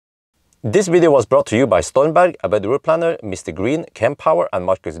This video was brought to you by Stormberg, a weather planner, MisterGreen, Kempower and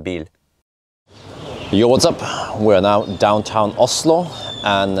Marcus Bil. Yo, what's up? We're now downtown Oslo,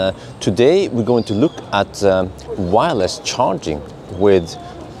 and today we're going to look at wireless charging with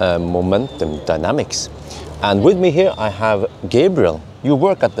Momentum Dynamics. And with me here I have Gabriel. You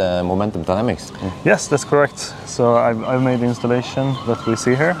work at the Momentum Dynamics. Yes, that's correct. So I've made the installation that we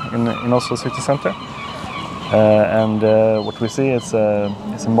see here in Oslo city center. What we see is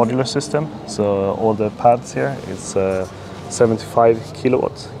it's a modular system. So all the pads here is 75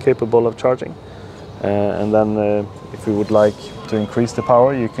 kilowatts capable of charging. And then if you would like to increase the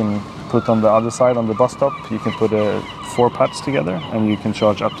power, you can put on the other side on the bus stop, you can put 4 pads together and you can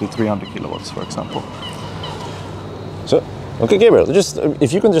charge up to 300 kilowatts, for example. So, okay, Gabriel, just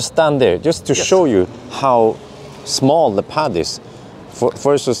if you can just stand there, just to show you how small the pad is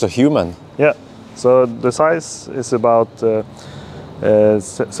versus a human. Yeah, so the size is about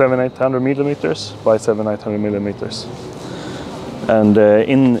 700-800 millimeters by 700-800 millimeters. And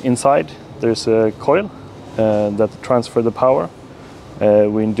inside there's a coil that transfers the power.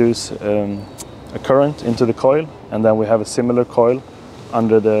 We induce a current into the coil, and then we have a similar coil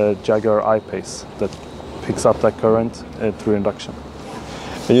under the Jaguar I-Pace that picks up that current through induction.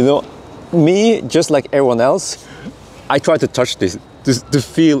 And you know, me, just like everyone else, I try to touch this to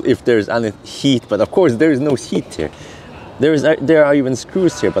feel if there's any heat, but of course there is no heat here. There are even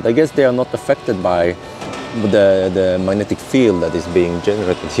screws here, but I guess they are not affected by the magnetic field that is being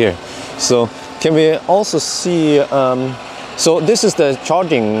generated here. So can we also see, so this is the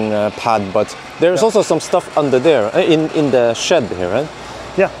charging pad, but there's also some stuff under there, in the shed here, right?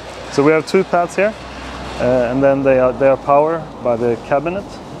 Yeah, so we have 2 pads here, and then they are powered by the cabinet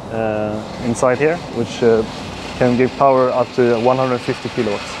inside here, which can give power up to 150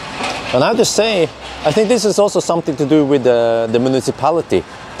 kilowatts. And I have to say, I think this is also something to do with the municipality.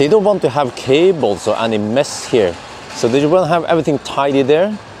 They don't want to have cables or any mess here. So they want to have everything tidy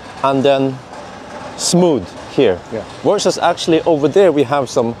there and then smooth here. Yeah. Versus actually over there we have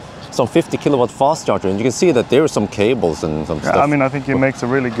some 50 kilowatt fast charger, and you can see that there are some cables and some stuff. I mean, I think it makes a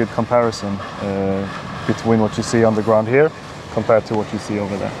really good comparison between what you see on the ground here compared to what you see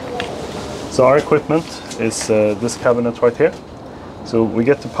over there. So our equipment is this cabinet right here. So we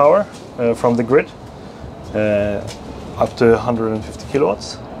get the power from the grid up to 150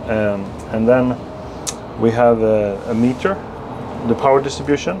 kilowatts. And then we have a meter, the power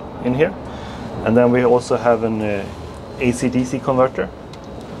distribution in here. And then we also have an AC-DC converter.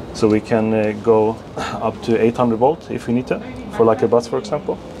 So we can go up to 800 volt if we need to, for like a bus, for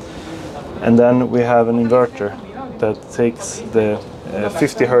example. And then we have an inverter that takes the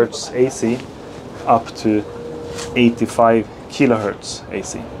 50 hertz AC up to 85 kilohertz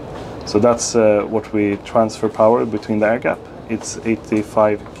AC. So that's what we transfer power between the air gap. It's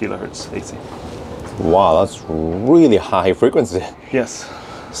 85 kilohertz AC. Wow, that's really high frequency. Yes.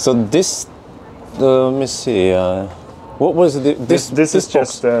 So this, let me see, what was this is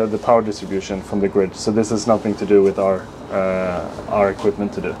just the power distribution from the grid. So this has nothing to do with our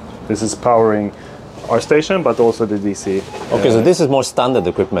equipment to do. This is powering our station, but also the DC. Okay, so this is more standard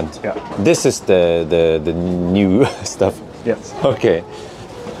equipment. Yeah. This is the new stuff. Yes. Okay.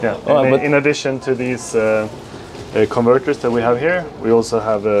 Yeah. Oh, in addition to these converters that we have here, we also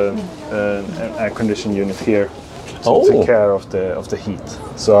have an air conditioning unit here to take care of the heat.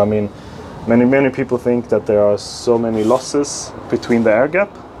 So I mean, many people think that there are so many losses between the air gap,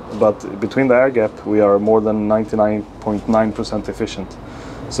 but between the air gap we are more than 99.9% efficient.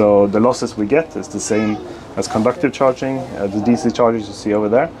 So the losses we get is the same as conductive charging. The DC chargers you see over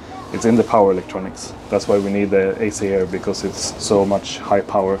there, it's in the power electronics. That's why we need the AC here, because it's so much high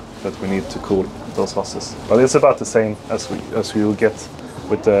power that we need to cool those losses. But it's about the same as we will get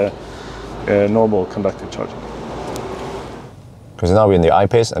with the normal conductive charging. Because now we're in the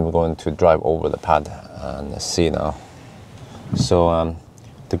I-Pace and we're going to drive over the pad and see now. So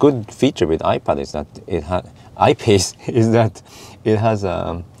the good feature with iPad is that I-Pace is that it has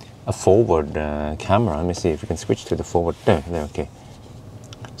a forward camera. Let me see if we can switch to the forward. There, okay.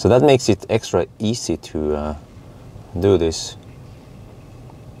 So that makes it extra easy to do this.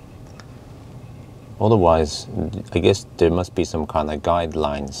 Otherwise, I guess there must be some kind of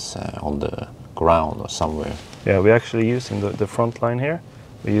guidelines on the ground or somewhere. Yeah, we're actually using the front line here.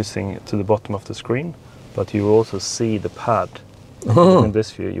 We're using it to the bottom of the screen, but you will also see the pad. In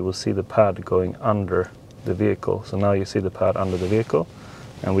this view, you will see the pad going under the vehicle. So now you see the pad under the vehicle,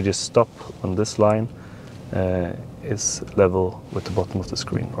 and we just stop when this line is level with the bottom of the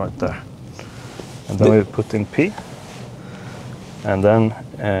screen right there. And then we put in P, and then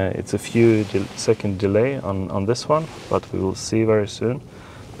it's a few second delay on this one, but we will see very soon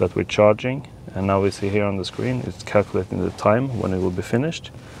that we're charging, and now we see here on the screen it's calculating the time when it will be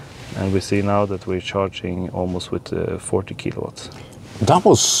finished, and we see now that we're charging almost with 40 kilowatts. That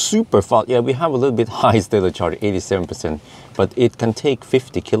was super fast. Yeah, we have a little bit high state of charge, 87%, but it can take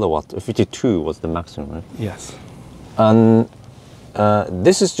 50 kilowatt. 52 was the maximum, right? Yes. And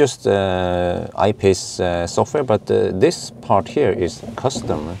this is just I-Pace software, but this part here is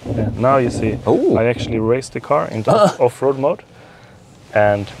custom. Right? Yeah. Now you see, I actually raised the car into off-road mode,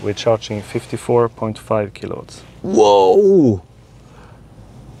 and we're charging 54.5 kilowatts. Whoa!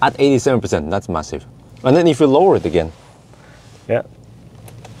 At 87%, that's massive. And then if you lower it again. Yeah.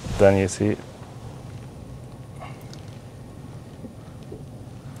 Then you see.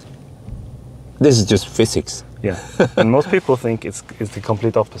 This is just physics. Yeah, and most people think it's the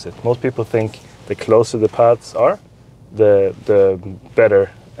complete opposite. Most people think the closer the pads are, the better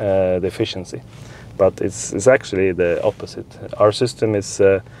the efficiency. But it's actually the opposite. Our system is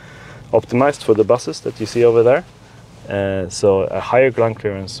optimized for the buses that you see over there. So a higher ground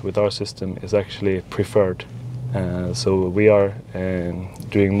clearance with our system is actually preferred. So we are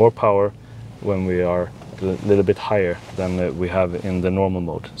doing more power when we are a little bit higher than we have in the normal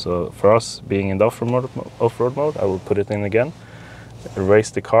mode. So for us, being in the off-road mode, I will put it in again, raise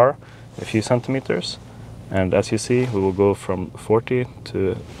the car a few centimeters, and as you see, we will go from 40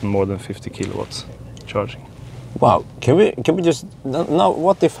 to more than 50 kilowatts charging. Wow! Can we just now?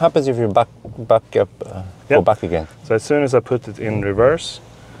 What if happens if you back up, go back again? So as soon as I put it in reverse,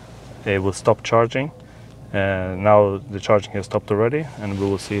 it will stop charging. Now the charging has stopped already, and we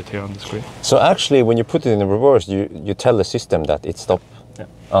will see it here on the screen. So actually, when you put it in the reverse, you tell the system that it stopped. Yeah.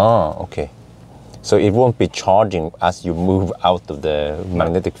 Ah, okay. So it won't be charging as you move out of the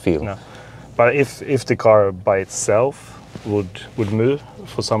magnetic field. No. But if the car by itself would move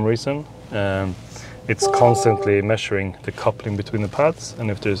for some reason, it's constantly measuring the coupling between the pads, and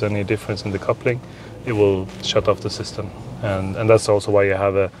if there's any difference in the coupling, it will shut off the system. And that's also why you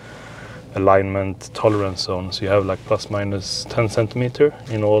have a alignment tolerance zone, so you have like plus minus 10 centimeter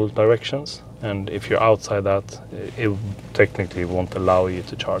in all directions, and if you're outside that, it technically won't allow you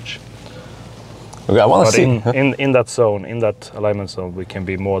to charge. Okay, I want to see. In that zone, in that alignment zone, we can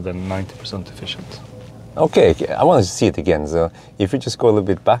be more than 90% efficient. Okay, I want to see it again. So if you just go a little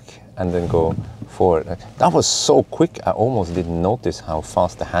bit back and then go forward, that was so quick. I almost didn't notice how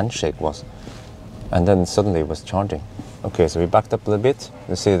fast the handshake was, and then suddenly it was charging. Okay, so we backed up a little bit.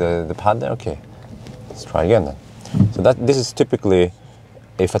 You see the pad there? Okay, let's try again then. So this is typically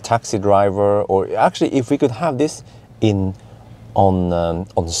if a taxi driver, or actually if we could have this on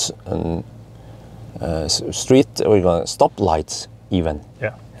street or stop lights even.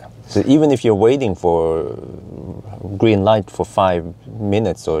 Yeah. So even if you're waiting for green light for 5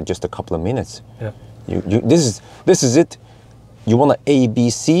 minutes or just a couple of minutes, this is it. You want an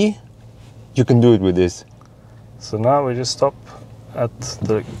ABC, you can do it with this. So now we just stop at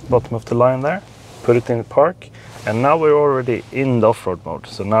the bottom of the line there, put it in park, and now we're already in the off-road mode.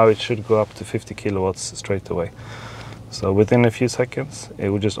 So now it should go up to 50 kilowatts straight away. So within a few seconds, it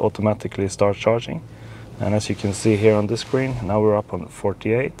will just automatically start charging. And as you can see here on the screen, now we're up on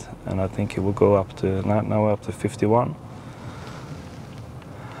 48, and I think it will go up to, now we're up to 51.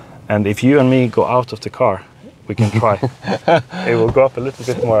 And if you and me go out of the car, we can try. It will go up a little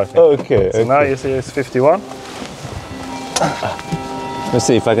bit more, I think. Okay. So now you see it's 51. Let's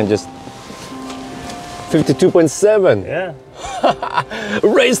see if I can just 52.7. Yeah.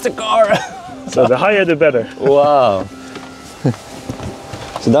 Raise the car. So the higher the better. Wow.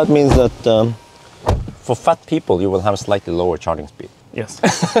 So that means that for fat people you will have slightly lower charging speed. Yes.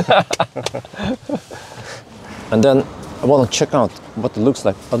 And then I want to check out what it looks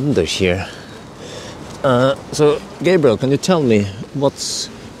like under here. So Gabriel, can you tell me what's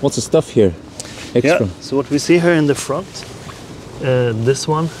the stuff here extra? Yeah. So what we see here in the front, this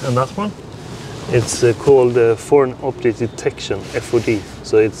one and that one, it's called foreign object detection, FOD.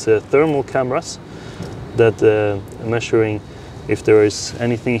 So it's thermal cameras that measuring if there is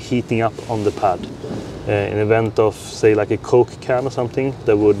anything heating up on the pad. In event of, say, like a Coke can or something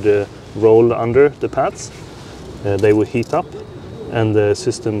that would roll under the pads, they would heat up, and the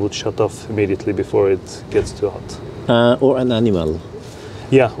system would shut off immediately before it gets too hot. Or an animal.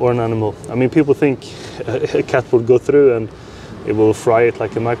 Yeah, or an animal. I mean, people think a cat would go through and it will fry it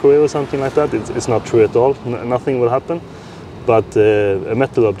like a microwave or something like that. It's not true at all. Nothing will happen. But a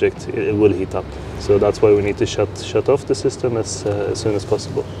metal object, it will heat up. So that's why we need to shut off the system as soon as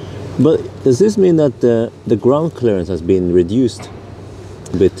possible. But does this mean that the ground clearance has been reduced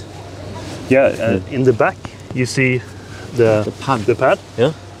a bit? Yeah, in the back you see the pad.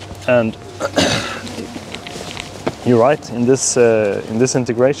 Yeah. And you're right. In this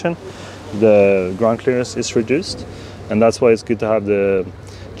integration, the ground clearance is reduced, and that's why it's good to have the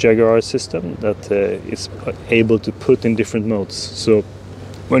Jaguar system that is able to put in different modes. So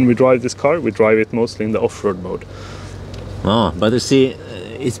when we drive this car, we drive it mostly in the off-road mode. Oh, but you see,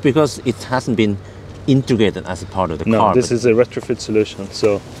 it's because it hasn't been integrated as a part of the car. No, this is a retrofit solution.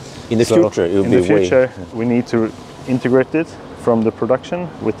 So in the future, it will be in the future, we need to integrate it from the production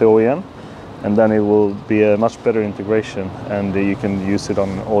with the OEM, and then it will be a much better integration, and you can use it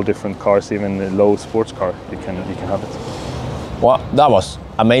on all different cars, even a low sports car. You can have it. Well, that was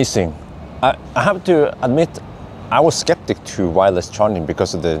amazing. I have to admit, I was skeptic to wireless charging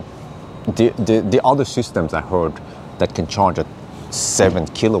because of the other systems I heard that can charge at 7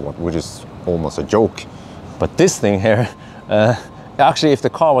 kilowatt, which is almost a joke. But this thing here, actually, if the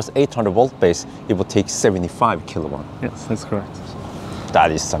car was 800 volt base, it would take 75 kilowatt. Yes, that's correct.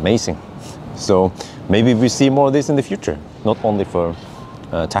 That is amazing. So maybe we see more of this in the future, not only for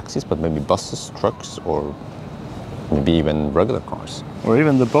taxis, but maybe buses, trucks, or maybe even regular cars. Or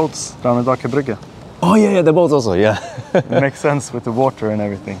even the boats down at Aker Brygge. Oh yeah, the boats also, yeah. It makes sense with the water and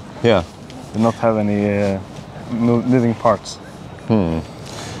everything. Yeah. Do not have any moving parts.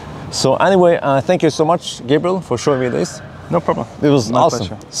 So anyway, thank you so much, Gabriel, for showing me this. No problem. It was awesome.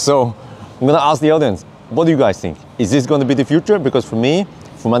 Pleasure. So I'm gonna ask the audience, what do you guys think? Is this gonna be the future? Because for me,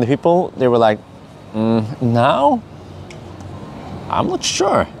 for many people, they were like, now? I'm not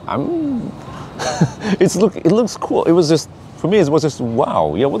sure. It looks cool. It was just, for me, it was just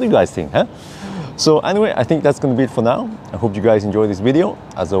wow. Yeah, what do you guys think, huh? So anyway, I think that's gonna be it for now. I hope you guys enjoyed this video.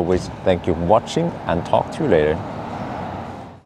 As always, thank you for watching, and talk to you later.